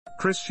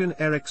Christian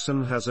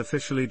Eriksen has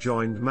officially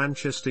joined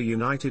Manchester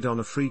United on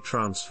a free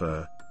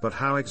transfer, but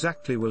how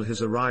exactly will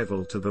his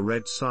arrival to the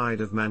red side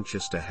of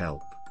Manchester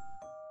help?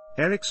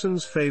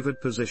 Eriksen's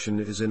favoured position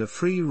is in a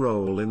free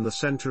role in the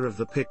centre of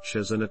the pitch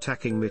as an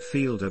attacking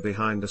midfielder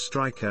behind a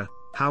striker,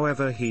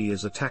 however he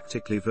is a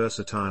tactically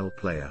versatile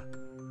player.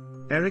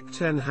 Erik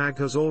ten Hag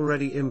has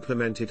already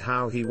implemented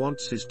how he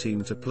wants his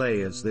team to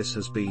play, as this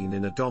has been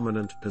in a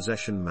dominant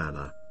possession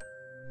manner.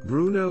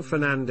 Bruno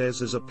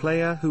Fernandes is a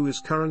player who is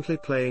currently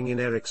playing in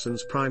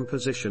Eriksen's prime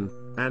position,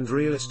 and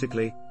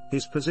realistically,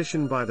 his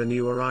position by the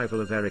new arrival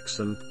of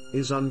Eriksen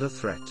is under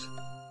threat.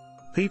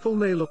 People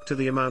may look to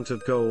the amount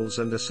of goals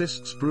and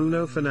assists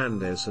Bruno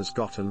Fernandes has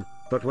gotten,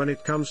 but when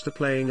it comes to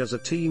playing as a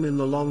team in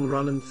the long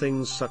run and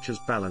things such as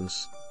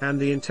balance, and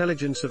the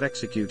intelligence of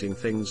executing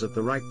things at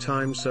the right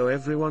time so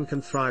everyone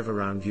can thrive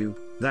around you,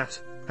 that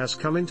has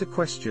come into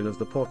question of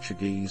the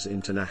Portuguese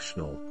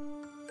international.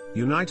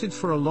 United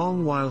for a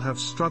long while have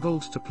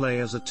struggled to play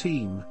as a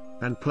team,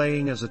 and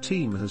playing as a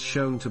team has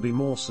shown to be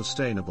more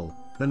sustainable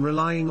than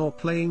relying or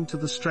playing to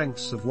the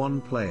strengths of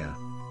one player.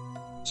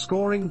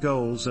 Scoring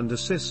goals and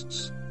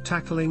assists,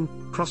 tackling,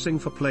 crossing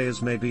for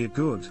players may be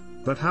good,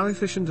 but how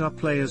efficient are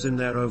players in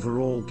their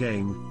overall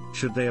game?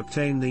 Should they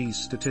obtain these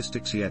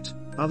statistics yet?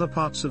 Other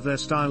parts of their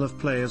style of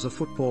play as a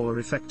footballer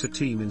affect a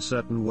team in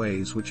certain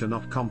ways which are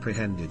not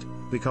comprehended,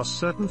 because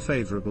certain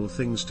favourable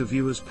things to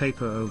viewers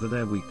paper over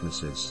their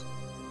weaknesses.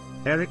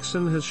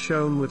 Eriksen has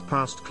shown with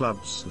past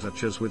clubs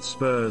such as with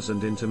Spurs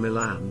and Inter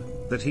Milan,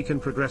 that he can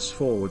progress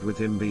forward with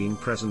him being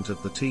present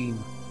at the team,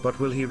 but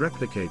will he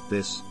replicate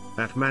this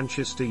at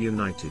Manchester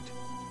United?